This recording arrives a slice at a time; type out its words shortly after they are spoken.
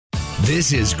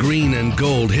This is Green and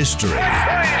Gold history.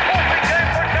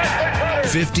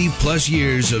 50 plus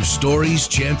years of stories,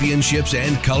 championships,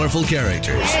 and colorful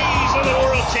characters. A's are the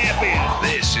world champions.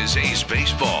 This is A's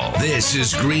baseball. This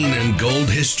is Green and Gold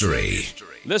history.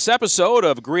 This episode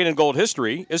of Green and Gold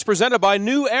History is presented by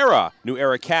New Era. New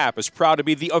Era Cap is proud to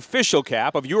be the official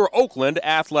cap of your Oakland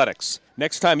Athletics.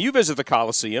 Next time you visit the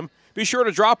Coliseum, be sure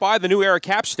to drop by the New Era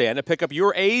Cap stand and pick up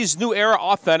your A's New Era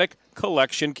Authentic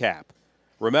Collection Cap.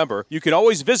 Remember, you can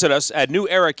always visit us at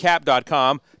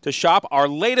neweracap.com to shop our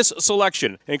latest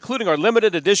selection, including our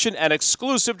limited edition and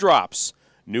exclusive drops.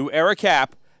 New Era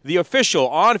Cap, the official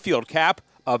on-field cap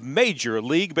of Major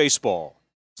League Baseball.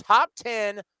 Top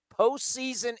 10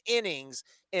 postseason innings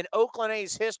in Oakland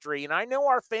A's history, and I know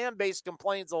our fan base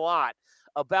complains a lot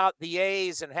about the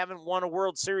A's and haven't won a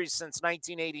World Series since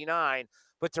 1989,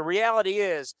 but the reality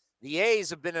is the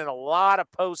A's have been in a lot of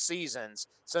postseasons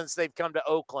since they've come to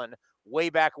Oakland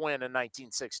way back when in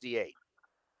 1968.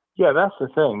 Yeah, that's the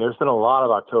thing. There's been a lot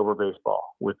of October baseball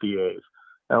with the A's.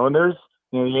 Now, when there's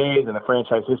the A's and the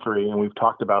franchise history, and we've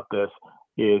talked about this,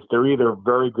 is they're either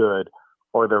very good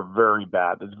or they're very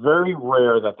bad. It's very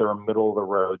rare that they're a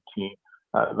middle-of-the-road team.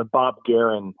 The Bob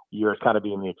Guerin year is kind of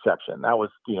being the exception. That was,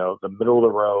 the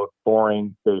middle-of-the-road,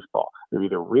 boring baseball. They're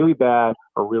either really bad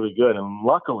or really good. And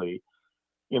luckily,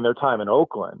 in their time in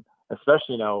Oakland,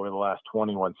 especially now over the last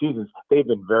 21 seasons, they've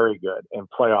been very good and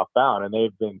playoff bound. And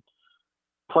they've been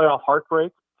playoff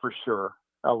heartbreak for sure,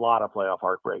 a lot of playoff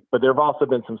heartbreak. But there have also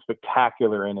been some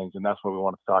spectacular innings, and that's what we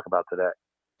want to talk about today.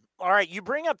 All right, you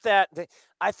bring up that.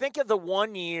 I think of the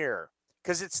one year,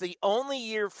 because it's the only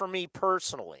year for me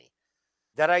personally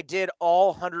that I did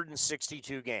all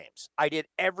 162 games. I did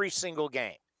every single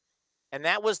game. And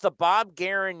that was the Bob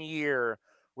Guerin year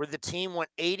where the team went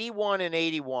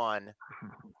 81-81.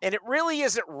 And it really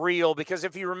isn't real because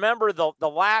if you remember the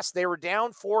last, they were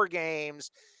down 4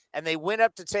 games and they went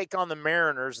up to take on the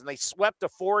Mariners and they swept a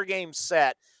 4-game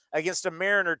set against a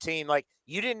Mariner team. Like,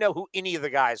 you didn't know who any of the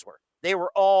guys were. They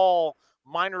were all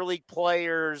minor league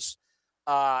players.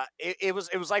 It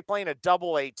was like playing a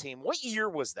double-A team. What year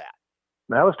was that?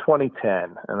 That was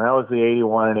 2010, and that was the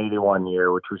 81-81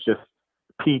 year, which was just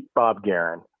peak Bob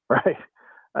Guerin, right?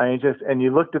 And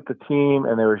you looked at the team,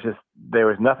 and there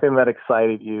was nothing that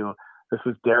excited you. This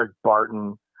was Derek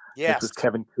Barton. Yes. This was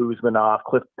Kevin Kuzminoff,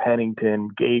 Cliff Pennington,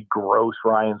 Gabe Gross,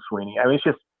 Ryan Sweeney. I mean, it's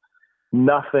just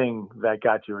nothing that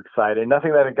got you excited,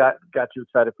 nothing that got you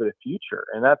excited for the future.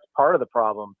 And that's part of the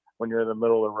problem when you're in the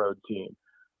middle of the road team,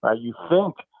 right? You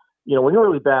think, when you're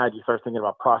really bad, you start thinking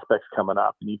about prospects coming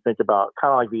up, and you think about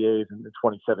kind of like the A's in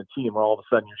 2017, where all of a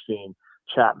sudden you're seeing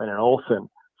Chapman and Olsen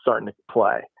starting to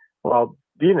play. Well,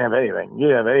 you didn't have anything. You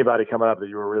didn't have anybody coming up that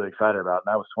you were really excited about,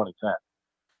 and that was 2010.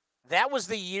 That was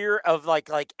the year of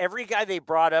like every guy they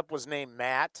brought up was named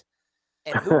Matt,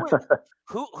 and who?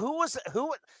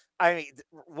 I mean,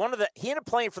 he ended up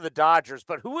playing for the Dodgers,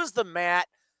 but who was the Matt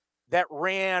that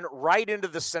ran right into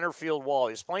the center field wall?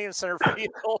 He was playing center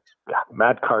field. Yeah,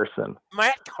 Matt Carson.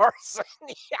 Matt Carson.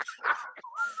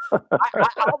 Yeah.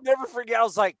 I'll never forget. I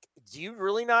was like, do you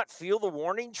really not feel the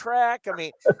warning track? I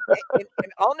mean,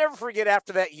 and I'll never forget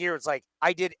after that year, it's like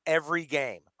I did every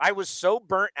game. I was so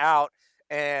burnt out,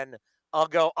 and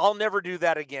I'll never do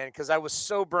that again because I was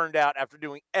so burned out after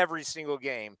doing every single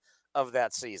game of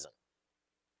that season.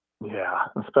 Yeah,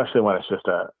 especially when it's just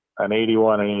an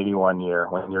 81-81 year,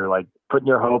 when you're like putting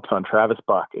your hopes on Travis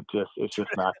Buck. It's just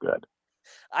not good.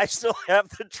 I still have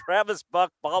the Travis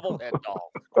Buck bobblehead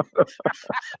doll.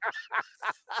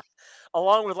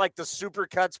 Along with like the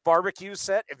Supercuts barbecue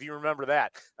set, if you remember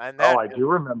that. And that I do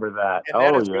remember that. And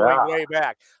that is going way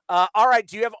back. All right,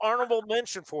 do you have honorable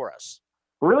mention for us?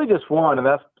 Really just one, and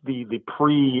that's the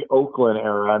pre-Oakland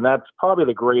era, and that's probably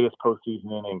the greatest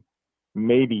postseason inning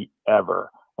maybe ever.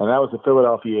 And that was the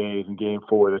Philadelphia A's in Game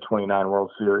 4 of the 29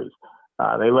 World Series.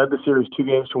 They led the series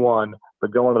 2-1,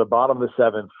 but going to the bottom of the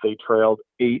 7th, they trailed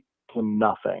 8-0.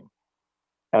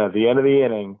 And at the end of the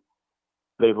inning,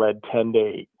 they led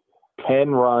 10-8.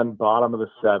 10-run, bottom of the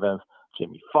 7th.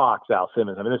 Jimmy Fox, Al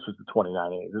Simmons. I mean, this was the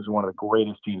 29 A's. This is one of the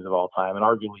greatest teams of all time, and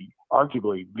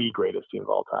arguably the greatest team of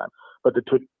all time. But to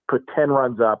put 10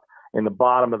 runs up in the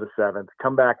bottom of the 7th,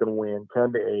 come back and win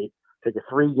 10-8, take a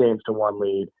 3-1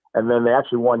 lead. And then they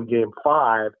actually won Game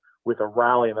 5 with a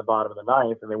rally in the bottom of the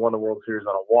 9th, and they won the World Series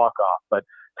on a walk-off. But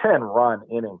 10-run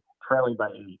inning, trailing by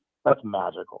 8, that's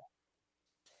magical.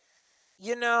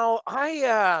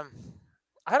 I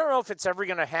don't know if it's ever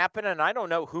going to happen, and I don't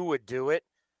know who would do it.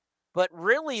 But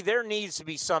really, there needs to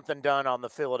be something done on the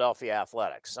Philadelphia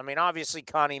Athletics. I mean, obviously,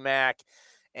 Connie Mack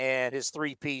and his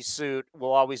 3-piece suit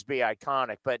will always be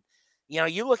iconic. But,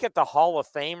 you look at the Hall of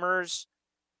Famers,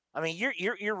 I mean,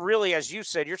 you're really, as you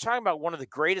said, you're talking about one of the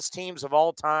greatest teams of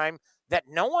all time that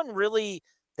no one really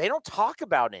they don't talk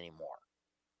about anymore.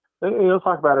 They don't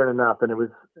talk about it enough, and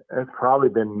it's probably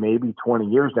been maybe 20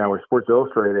 years now where Sports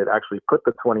Illustrated actually put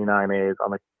the 29 A's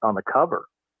on the cover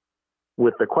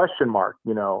with the question mark.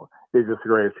 Is this the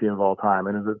greatest team of all time?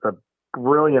 And it's a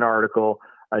brilliant article.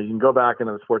 You can go back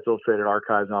into the Sports Illustrated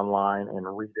archives online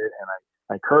and read it, and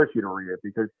I encourage you to read it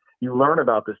because you learn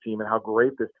about this team and how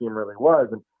great this team really was.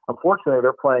 And unfortunately,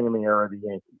 they're playing in the era of the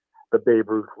Yankees, the Babe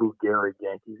Ruth, Lou Gehrig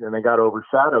Yankees, and they got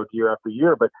overshadowed year after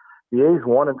year. But the A's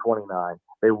won in 29,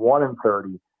 they won in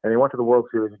 30, and they went to the World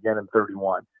Series again in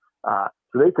 31. So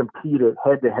they competed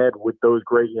head-to-head with those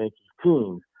great Yankees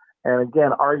teams. And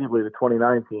again, arguably the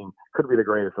 29 team could be the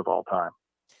greatest of all time.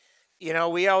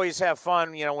 We always have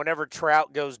fun, whenever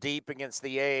Trout goes deep against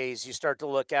the A's, you start to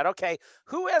look at, okay,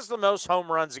 who has the most home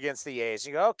runs against the A's?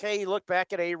 You go, okay, you look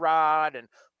back at A-Rod and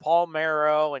Paul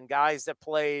Merrow and guys that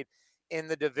played in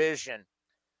the division.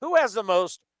 Who has the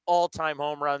most all-time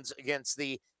home runs against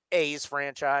the A's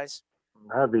franchise?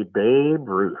 That'd be Babe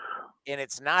Ruth. And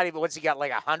it's not even, what's he got,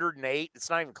 like 108? It's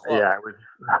not even close. Yeah, it was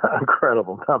an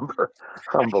incredible number.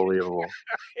 Unbelievable.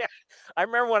 Yeah. I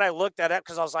remember when I looked that up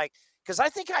because I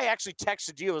think I actually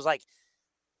texted you. It was like,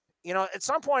 at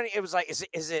some point it was like,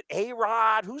 is it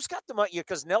A-Rod? Who's got the money?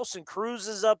 Because Nelson Cruz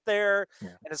is up there. Yeah.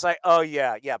 And it's like, oh,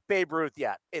 yeah, Babe Ruth.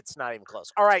 Yeah, it's not even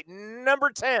close. All right, number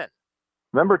 10.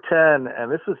 Number 10,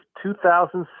 and this is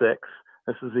 2006.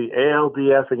 This is the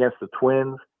ALDS against the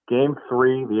Twins. Game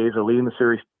 3, the A's are leading the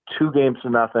series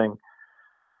 2-0,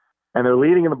 and they're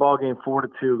leading in the ball game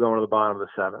 4-2 going to the bottom of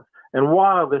the 7th. And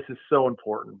while this is so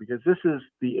important, because this is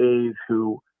the A's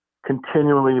who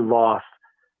continually lost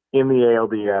in the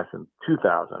ALDS in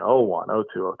 2000, 01,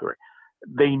 02, 03.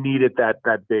 They needed that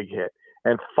big hit.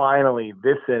 And finally,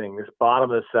 this inning, this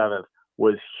bottom of the 7th,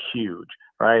 was huge,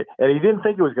 right? And he didn't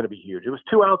think it was going to be huge. It was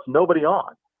 2 outs, nobody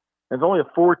on. It's only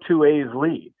a 4-2 A's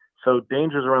lead. So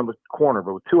danger's around the corner.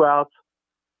 But with 2 outs,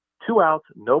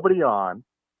 nobody on,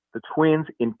 the Twins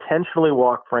intentionally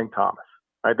walk Frank Thomas.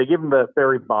 Right? They give him the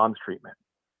Barry Bonds treatment.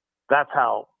 That's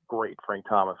how great Frank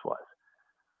Thomas was.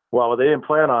 Well, they didn't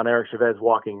plan on Eric Chavez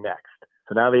walking next.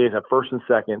 So now the A's have first and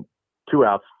second, 2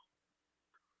 outs.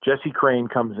 Jesse Crane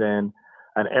comes in.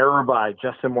 An error by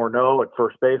Justin Morneau at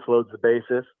first base loads the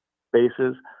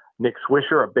bases. Nick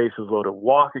Swisher, a bases loaded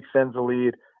walk, extends the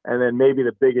lead. And then maybe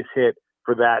the biggest hit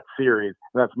for that series,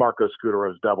 and that's Marco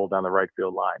Scudero's double down the right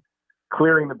field line.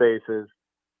 Clearing the bases,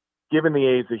 giving the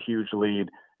A's a huge lead.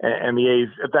 And the A's,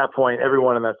 at that point,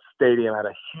 everyone in that stadium had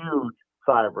a huge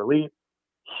sigh of relief,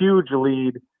 huge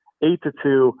lead,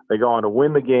 8-2. They go on to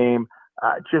win the game.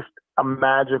 Just a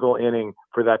magical inning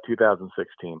for that 2006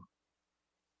 team.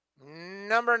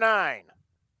 Number 9.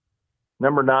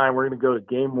 Number 9, we're going to go to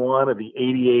Game 1 of the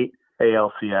 88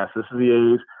 ALCS. This is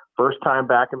the A's first time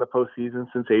back in the postseason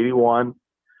since 81.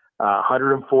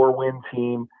 104-win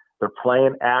team. They're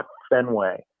playing at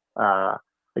Fenway.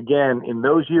 Again, in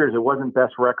those years, it wasn't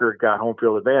best record got home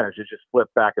field advantage. It just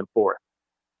flipped back and forth.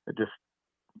 It just,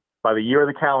 by the year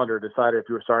of the calendar, decided if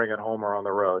you were starting at home or on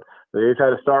the road. The A's had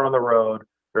to start on the road.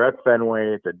 They're at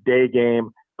Fenway. It's a day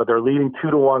game, but they're leading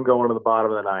 2-1 going to the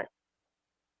bottom of the 9th.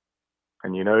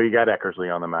 And you got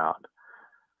Eckersley on the mound.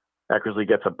 Eckersley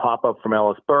gets a pop-up from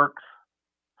Ellis Burks,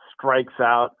 strikes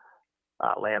out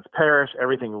Lance Parrish.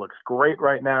 Everything looks great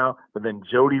right now. But then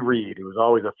Jody Reed, who was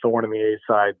always a thorn in the A's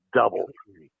side, doubles.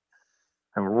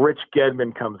 And Rich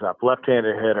Gedman comes up,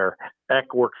 left-handed hitter.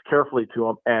 Eck works carefully to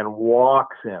him and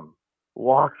walks him.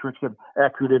 Walks Rich Gedman.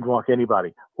 Eck, who didn't walk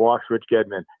anybody, walks Rich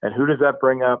Gedman. And who does that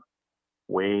bring up?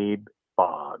 Wade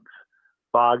Boggs.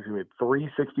 Boggs, who had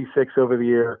 366 over the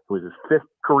year, who was his 5th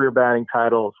career batting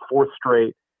title, his 4th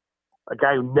straight. A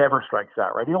guy who never strikes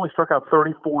out, right? He only struck out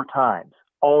 34 times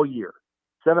all year.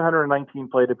 719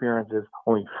 plate appearances,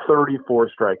 only 34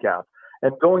 strikeouts.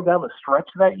 And going down the stretch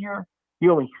that year, he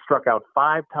only struck out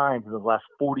 5 times in the last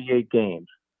 48 games.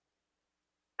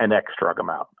 And Eck struck him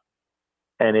out.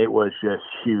 And it was just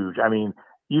huge. I mean,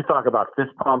 you talk about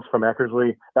fist pumps from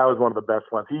Eckersley. That was one of the best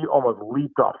ones. He almost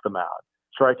leaped off the mound,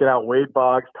 striking out Wade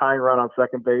Boggs, tying run on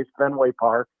second base, Fenway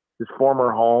Park, his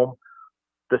former home.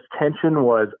 The tension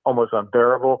was almost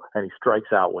unbearable, and he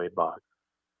strikes out Wade Boggs.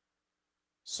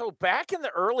 So back in the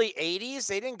early 80s,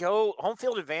 they didn't go – home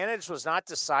field advantage was not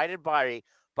decided by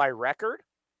record?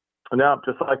 No,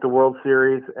 just like the World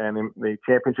Series and the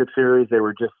Championship Series, they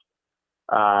were just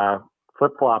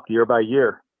flip-flopped year by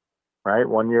year, right?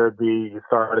 One year you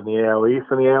started in the AL East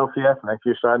and the ALCS, and next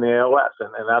year you started in the AL West,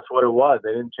 and that's what it was.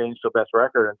 They didn't change to best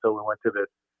record until we went to the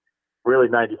really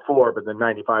 94, but then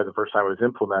 95 the first time it was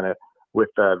implemented with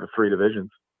the 3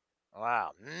 divisions.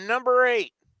 Wow. Number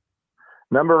 8.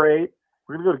 Number 8,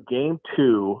 we're going to go to Game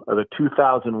 2 of the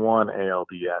 2001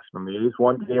 ALDS. Remember, the A's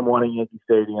won Game 1 at Yankee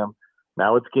Stadium.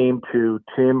 Now it's Game 2.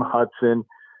 Tim Hudson,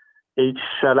 8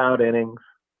 shutout innings,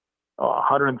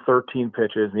 113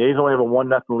 pitches. The A's only have a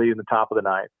 1-0 lead in the top of the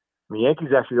ninth. And the Yankees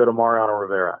actually go to Mariano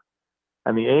Rivera.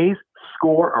 And the A's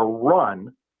score a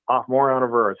run off Mariano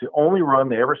Rivera. It's the only run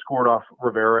they ever scored off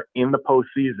Rivera in the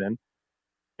postseason.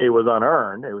 It was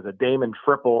unearned. It was a Damon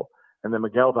triple, and then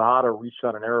Miguel Tejada reached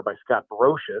on an error by Scott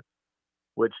Brocious,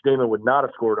 which Damon would not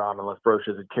have scored on unless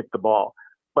Brocious had kicked the ball.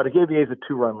 But it gave the A's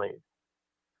a 2-run lead.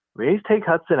 The A's take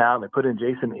Hudson out, and they put in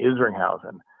Jason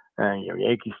Isringhausen. And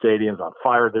Yankee Stadium's on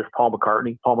fire. There's Paul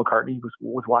McCartney. Paul McCartney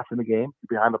was watching the game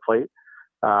behind the plate.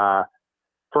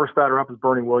 First batter up is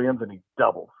Bernie Williams, and he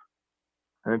doubles.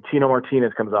 And then Tino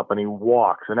Martinez comes up, and he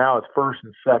walks. And now it's first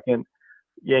and second.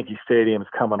 Yankee Stadium's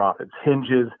coming off its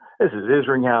hinges. This is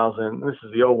Isringhausen. This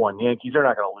is the 0-1 Yankees. They're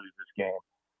not going to lose this game.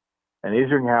 And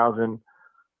Isringhausen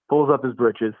pulls up his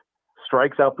britches,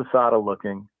 strikes out Posada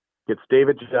looking, gets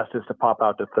David Justice to pop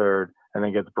out to third, and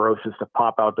then gets Brocious to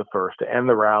pop out to first to end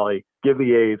the rally, give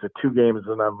the A's a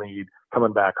 2-0 lead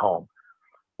coming back home.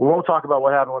 We won't talk about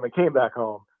what happened when they came back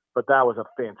home, but that was a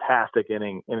fantastic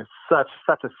inning in such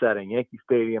a setting. Yankee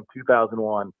Stadium,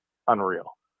 2001,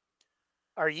 unreal.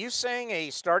 Are you saying a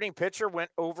starting pitcher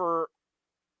went over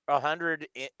 100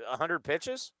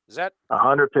 pitches? Is that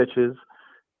 100 pitches,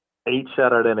 8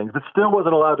 shutout innings, but still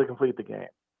wasn't allowed to complete the game.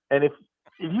 And if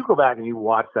you go back and you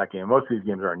watch that game, most of these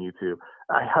games are on YouTube.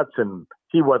 Hudson,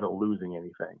 he wasn't losing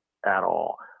anything at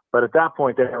all. But at that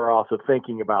point, they were also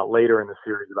thinking about later in the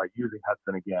series about using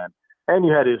Hudson again. And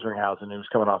you had Isringhausen, who was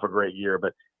coming off a great year,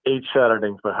 but 8 shutout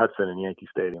innings by Hudson in Yankee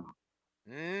Stadium.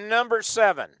 Number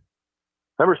 7.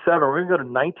 Number 7, we're going to go to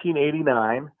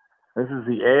 1989. This is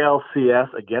the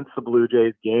ALCS against the Blue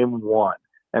Jays, Game 1.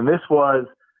 And this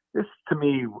to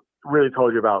me really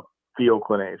told you about the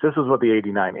Oakland A's. This is what the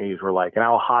 89 A's were like and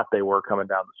how hot they were coming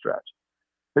down the stretch.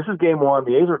 This is Game 1.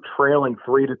 The A's are trailing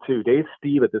 3-2. Dave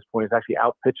Steve at this point is actually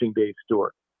out pitching Dave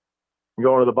Stewart.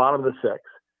 Going to the bottom of the 6th.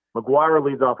 McGuire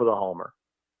leads off with a homer.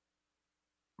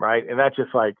 Right? And that's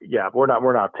just like, yeah, we're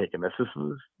not taking this. This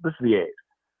is the A's.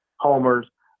 Homers.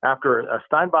 After a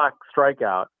Steinbach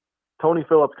strikeout, Tony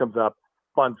Phillips comes up,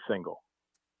 bunt single.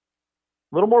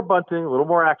 A little more bunting, a little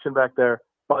more action back there,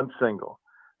 bunt single.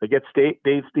 They get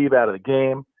Dave Steve out of the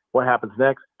game. What happens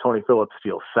next? Tony Phillips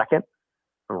steals second.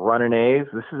 Running A's.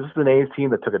 This is an A's team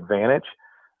that took advantage.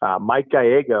 Mike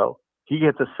Gallego, he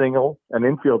gets a single, an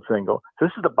infield single. So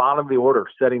this is the bottom of the order,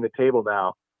 setting the table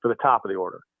now for the top of the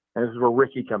order. And this is where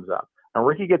Ricky comes up. Now,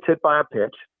 Ricky gets hit by a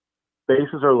pitch.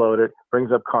 Bases are loaded,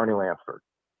 brings up Carney Lansford.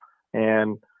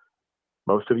 And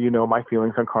most of you know my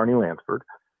feelings on Carney Lansford.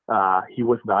 He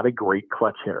was not a great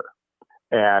clutch hitter.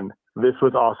 And this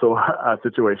was also a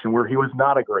situation where he was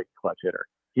not a great clutch hitter.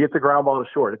 He hits a ground ball to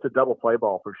short. It's a double play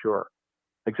ball for sure.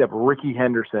 Except Ricky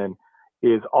Henderson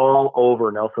is all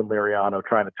over Nelson Liriano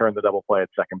trying to turn the double play at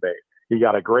second base. He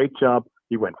got a great jump.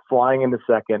 He went flying into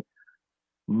second,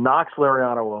 knocks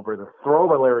Liriano over. The throw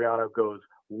by Liriano goes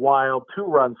wild,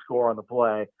 2-run score on the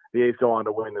play. The A's go on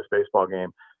to win this baseball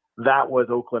game. That was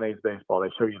Oakland A's baseball. They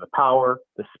show you the power,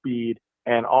 the speed,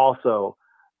 and also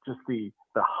just the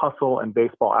hustle and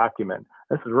baseball acumen.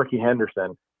 This is Ricky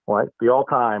Henderson, right? The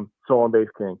all-time stolen base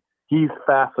king. He's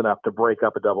fast enough to break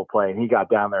up a double play, and he got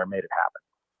down there and made it happen.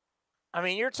 I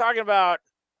mean, you're talking about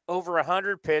over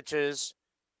 100 pitches.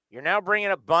 You're now bringing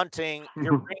up bunting.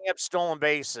 You're bringing up stolen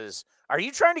bases. Are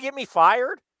you trying to get me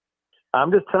fired?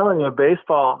 I'm just telling you,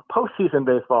 baseball, postseason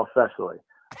baseball especially,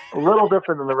 a little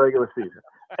different than the regular season.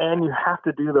 And you have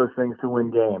to do those things to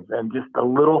win games, and just the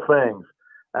little things.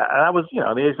 And that was,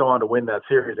 the A's don't want to win that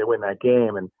series. They win that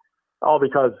game, and all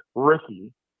because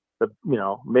Ricky,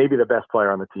 maybe the best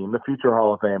player on the team, the future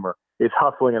Hall of Famer, is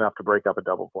hustling enough to break up a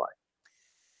double play.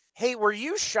 Hey, were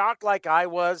you shocked like I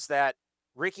was that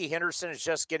Ricky Henderson is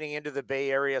just getting into the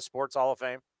Bay Area Sports Hall of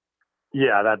Fame?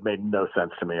 Yeah, that made no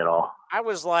sense to me at all. I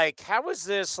was like, how is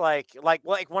this like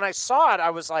when I saw it, I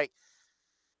was like,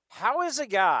 how is a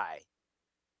guy?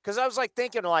 Because I was like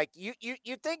thinking like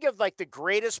you think of like the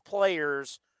greatest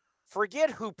players,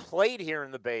 forget who played here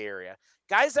in the Bay Area,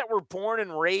 guys that were born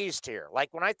and raised here. Like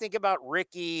when I think about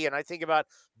Ricky and I think about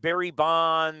Barry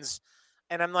Bonds,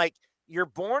 and I'm like, you're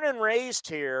born and raised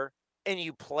here and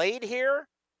you played here.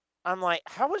 I'm like,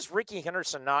 how is Ricky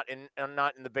Henderson not in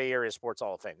the Bay Area Sports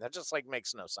Hall of Fame? That just like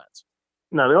makes no sense.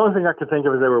 No, the only thing I could think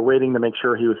of is they were waiting to make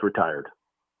sure he was retired.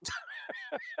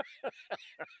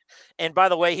 And by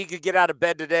the way, he could get out of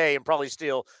bed today and probably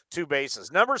steal 2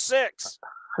 bases. Number 6.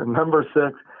 Number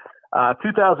 6,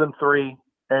 2003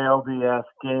 ALDS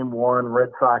Game 1, Red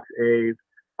Sox A's.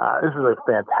 This is a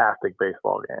fantastic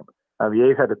baseball game. The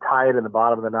A's had to tie it in the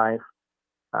bottom of the ninth.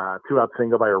 Two-out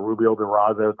single by Rubio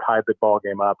Durazo tied the ball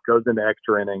game up, goes into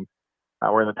extra innings.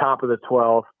 We're in the top of the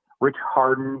 12th. Rich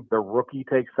Harden, the rookie,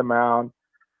 takes the mound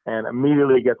and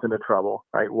immediately gets into trouble,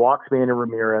 right? Walks Manny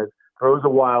Ramirez, throws a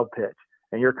wild pitch,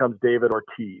 and here comes David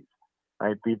Ortiz,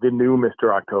 right? The new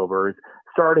Mr. October is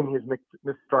starting his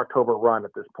Mr. October run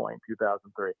at this point,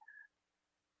 2003.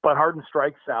 But Harden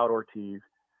strikes out Ortiz.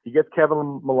 He gets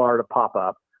Kevin Millar to pop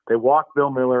up. They walk Bill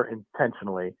Miller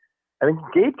intentionally. And then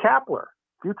Gabe Kapler,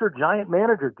 future Giant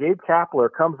manager Gabe Kapler,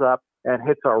 comes up and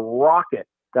hits a rocket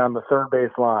down the third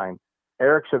base line.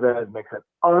 Eric Chavez makes an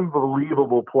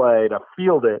unbelievable play to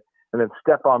field it and then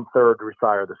step on third to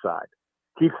retire the side.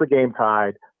 Keeps the game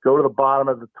tied. Go to the bottom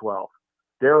of the 12th.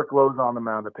 Derek Lowe's on the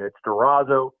mound to pitch.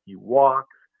 Durazo, he walks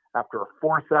after a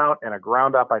force out and a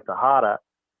ground out by Tejada.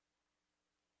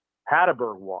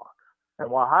 Hatteberg walks. And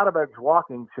while Hatteberg's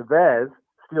walking, Chavez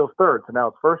steals third. So now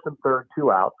it's first and third,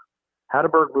 2 outs.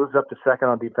 Hatteberg moves up to second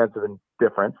on defensive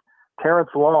indifference. Terrence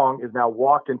Long is now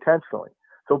walked intentionally.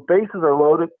 So bases are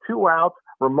loaded, 2 outs.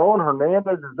 Ramon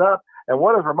Hernandez is up. And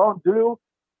what does Ramon do?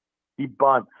 He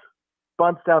bunts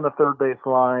down the third base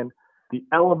line. The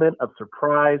element of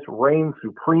surprise reigns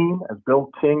supreme, as Bill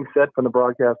King said from the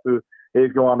broadcast booth.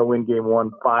 A's go on to win Game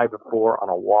 1, 5-4 on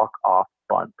a walk-off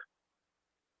bunt.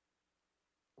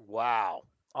 Wow.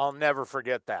 I'll never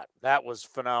forget that. That was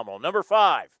phenomenal. Number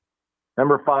 5.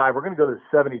 Number 5, we're going to go to the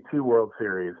 72 World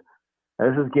Series.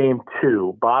 And this is Game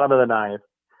 2, bottom of the ninth.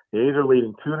 The A's are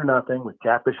leading 2-0 with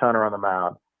Catfish Hunter on the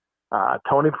mound.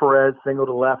 Tony Perez, single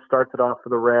to left, starts it off for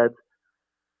the Reds.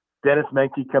 Dennis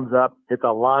Menke comes up, hits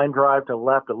a line drive to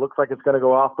left. It looks like it's going to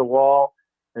go off the wall.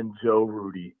 And Joe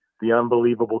Rudi, the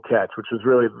unbelievable catch, which was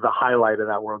really the highlight of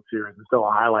that World Series. It's still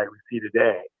a highlight we see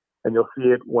today. And you'll see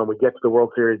it when we get to the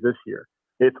World Series this year.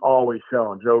 It's always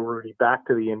shown. Joe Rudi back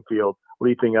to the infield,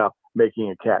 leaping up, making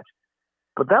a catch.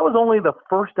 But that was only the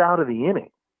first out of the inning.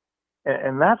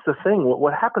 And that's the thing.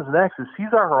 What happens next is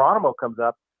Cesar Geronimo comes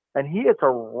up, and he hits a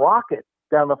rocket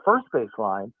down the first base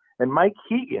line. And Mike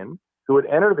Keegan, who had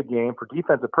entered the game for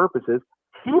defensive purposes,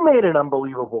 he made an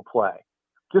unbelievable play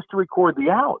just to record the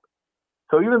out.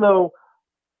 So even though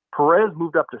Perez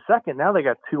moved up to second, now they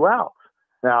got 2 outs.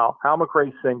 Now, Hal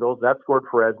McRae singles, that scored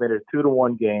Perez, made it a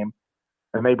 2-1 game,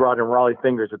 and they brought in Raleigh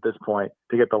Fingers at this point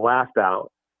to get the last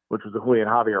out, which was the Julian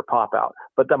Javier pop-out.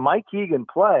 But the Mike Keegan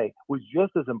play was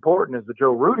just as important as the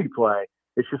Joe Rudi play.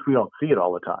 It's just we don't see it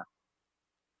all the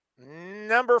time.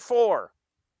 Number 4.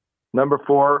 Number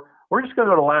 4, we're just going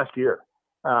to go to last year.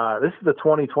 This is the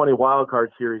 2020 Wild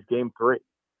Card Series, Game 3.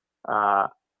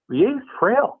 The A's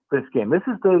trail this game. This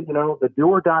is the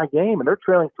do-or-die game, and they're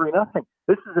trailing 3-0.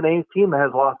 This is an A's team that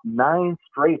has lost 9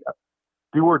 straight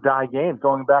do-or-die games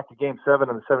going back to Game 7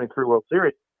 of the 73 World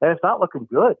Series, and it's not looking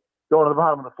good. Going to the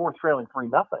bottom of the 4th, trailing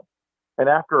 3-0. And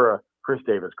after a Chris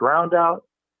Davis ground out,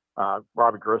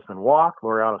 Robbie Grossman walked,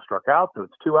 Laureano struck out, so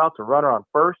it's 2 outs, a runner on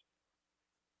first,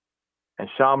 and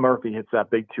Sean Murphy hits that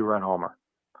big 2-run homer.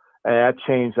 And that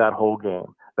changed that whole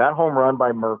game. That home run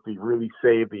by Murphy really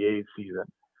saved the A's season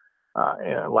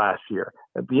last year.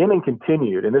 The inning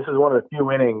continued, and this is one of the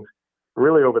few innings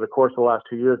really over the course of the last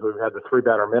 2 years where we've had the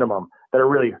 3-batter minimum that have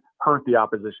really hurt the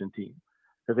opposition team.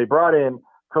 Because they brought in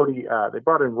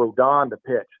Rodon to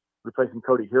pitch, replacing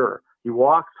Cody Heuer. He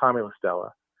walks Tommy La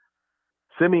Stella.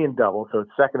 Simeon double, so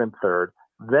it's second and third.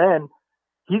 Then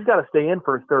he's got to stay in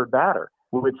for his third batter,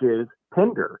 which is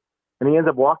Pinder. And he ends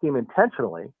up walking him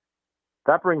intentionally.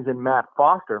 That brings in Matt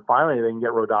Foster. Finally, they can get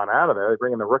Rodon out of there. They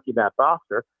bring in the rookie Matt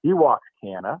Foster. He walks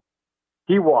Canna.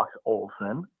 He walks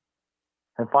Olson.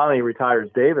 And finally, he retires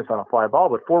Davis on a fly ball.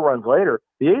 But 4 runs later,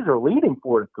 the A's are leading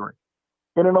 4-3.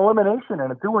 In an elimination,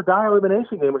 in a do-or-die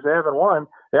elimination game, which they haven't won,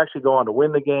 they actually go on to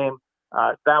win the game.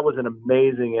 That was an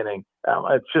amazing inning.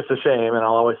 It's just a shame, and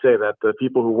I'll always say that the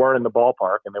people who weren't in the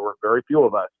ballpark, and there were very few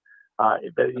of us,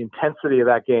 the intensity of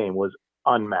that game was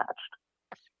unmatched.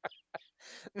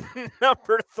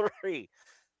 Number 3.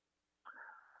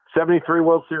 73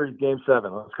 World Series, Game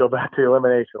 7. Let's go back to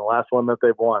elimination, the last one that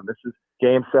they've won. This is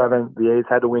Game 7. The A's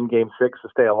had to win Game 6 to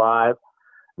stay alive.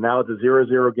 Now it's a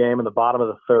 0-0 game in the bottom of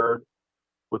the third.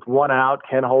 With 1 out,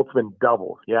 Ken Holtzman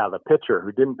doubles. Yeah, the pitcher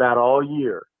who didn't bat all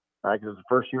year, right, because it's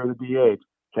the first year of the DH.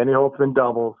 Kenny Holtzman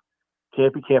doubles.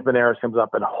 Campy Campaneris comes up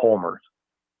and homers.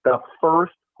 The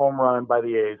first home run by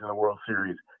the A's in the World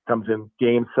Series comes in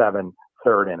Game 7,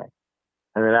 third inning.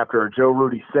 And then after a Joe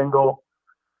Rudi single,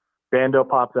 Bando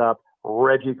pops up,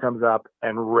 Reggie comes up,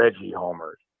 and Reggie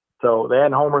homers. So they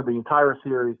hadn't homered the entire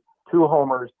series, 2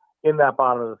 homers in that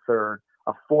bottom of the third,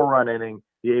 a 4-run inning.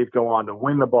 The A's go on to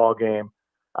win the ball game.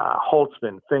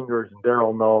 Holtzman, Fingers, and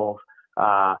Darryl Knowles.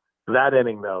 That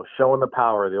inning, though, showing the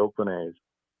power of the Oakland A's.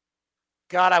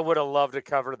 God, I would have loved to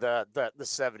cover the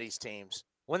 70s teams.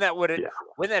 Wouldn't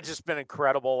that just been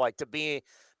incredible? Like to be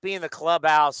in the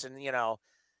clubhouse and,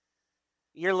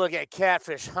 you're looking at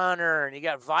Catfish Hunter and you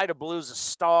got Vida Blue's a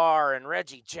star and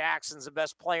Reggie Jackson's the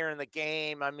best player in the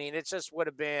game. I mean, it just would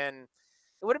have been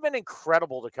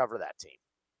incredible to cover that team.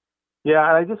 Yeah,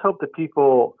 and I just hope that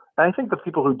I think the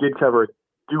people who did cover it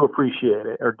do appreciate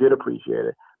it or did appreciate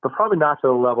it, but probably not to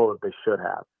the level that they should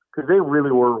have, because they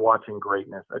really were watching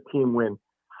greatness. A team win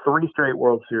 3 straight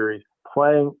World Series,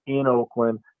 playing in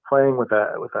Oakland, playing with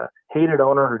a hated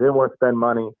owner who didn't want to spend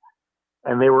money,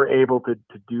 and they were able to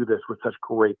do this with such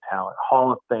great talent,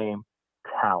 Hall of Fame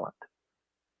talent.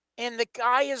 And the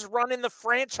guy is running the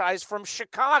franchise from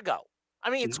Chicago.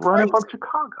 I mean, it's running from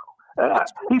Chicago.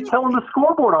 He's telling the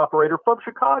scoreboard operator from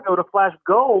Chicago to flash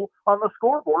go on the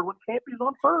scoreboard when Campy's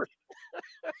on first.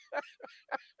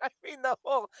 I mean,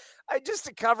 just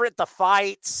to cover it, the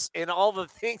fights and all the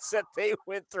things that they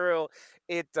went through,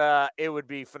 it would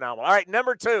be phenomenal. All right,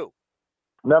 number two,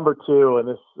 and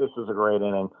this is a great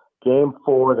inning. Game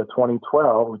 4, the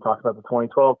 2012. We talked about the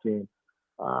 2012 team.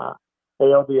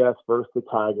 ALDS versus the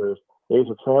Tigers. The A's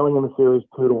are trailing in the series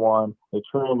 2-1. They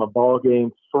trail in the ball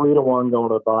game 3-1 going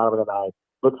to the bottom of the ninth.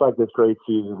 Looks like this great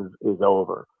season is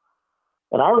over.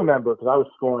 And I remember, because I was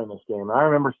scoring this game, and I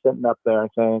remember sitting up there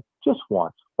and saying, just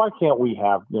once, why can't we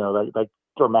have, that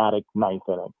dramatic ninth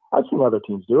inning? I've seen other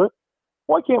teams do it.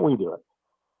 Why can't we do it?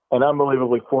 And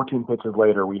unbelievably, 14 pitches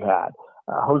later, we had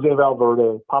Jose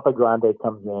Valverde, Papa Grande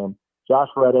comes in, Josh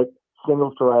Reddick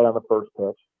singles to right on the first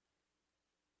pitch.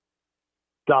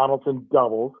 Donaldson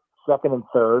doubles, second and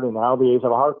third, and now the A's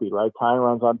have a heartbeat, right? Tying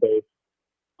runs on base,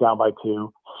 down by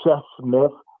 2. Seth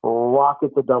Smith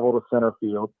rockets a double to center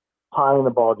field, tying the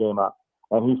ball game up,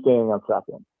 and he's standing on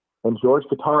second. And George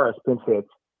Kataris pinch hits.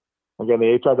 Again, the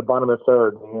A's tried to bunt him at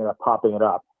third, and he ended up popping it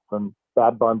up. Some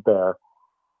bad bunt there.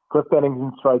 Cliff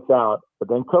Bennington strikes out, but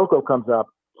then Coco comes up,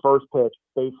 first pitch,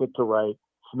 base hit to right.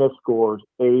 Smith scores.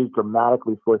 A's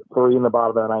dramatically score 3 in the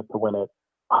bottom of the ninth to win it.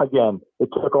 Again, it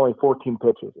took only 14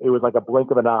 pitches. It was like a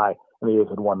blink of an eye, and the A's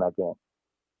had won that game.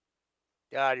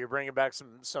 God, you're bringing back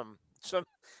some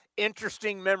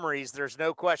interesting memories. There's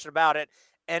no question about it.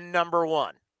 And number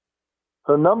one.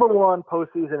 So number one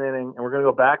postseason inning, and we're going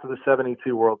to go back to the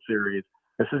 72 World Series.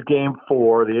 This is game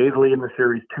 4. The A's lead in the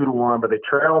series 2-1, but they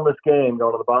trail in this game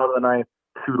going to the bottom of the ninth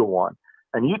 2-1.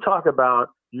 And you talk about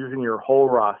using your whole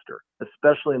roster,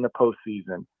 especially in the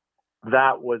postseason.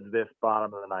 That was this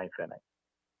bottom of the ninth inning.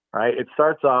 Right? It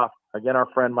starts off, again, our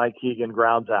friend Mike Keegan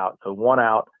grounds out, so 1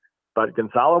 out, but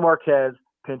Gonzalo Marquez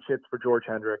pinch hits for George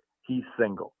Hendrick. He's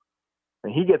single.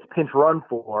 And he gets pinch run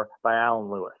for by Alan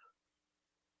Lewis.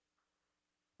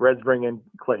 Reds bring in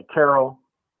Clay Carroll.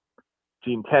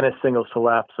 Gene Tennis singles to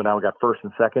left, so now we got first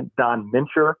and second. Don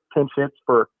Mincher pinch hits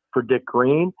for Dick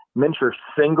Green. Mincher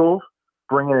singles,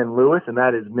 bringing in Lewis, and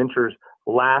that is Mincher's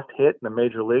last hit in the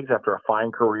major leagues after a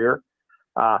fine career.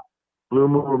 Blue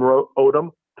Moon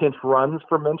Odom pinch runs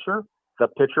for Mincher. The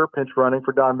pitcher pinch running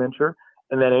for Don Mincher.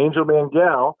 And then Angel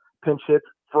Mangel pinch hits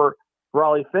for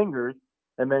Raleigh Fingers.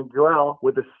 And then Guel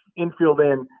with the infield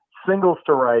in singles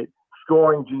to right,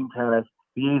 scoring Gene Tennis.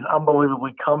 The A's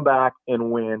unbelievably come back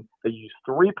and win. They use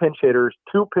 3 pinch hitters,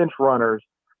 2 pinch runners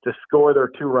to score their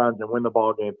 2 runs and win the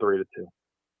ball game 3-2.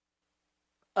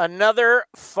 Another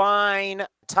fine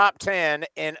top 10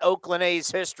 in Oakland A's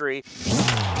history.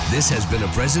 This has been a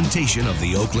presentation of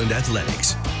the Oakland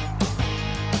Athletics.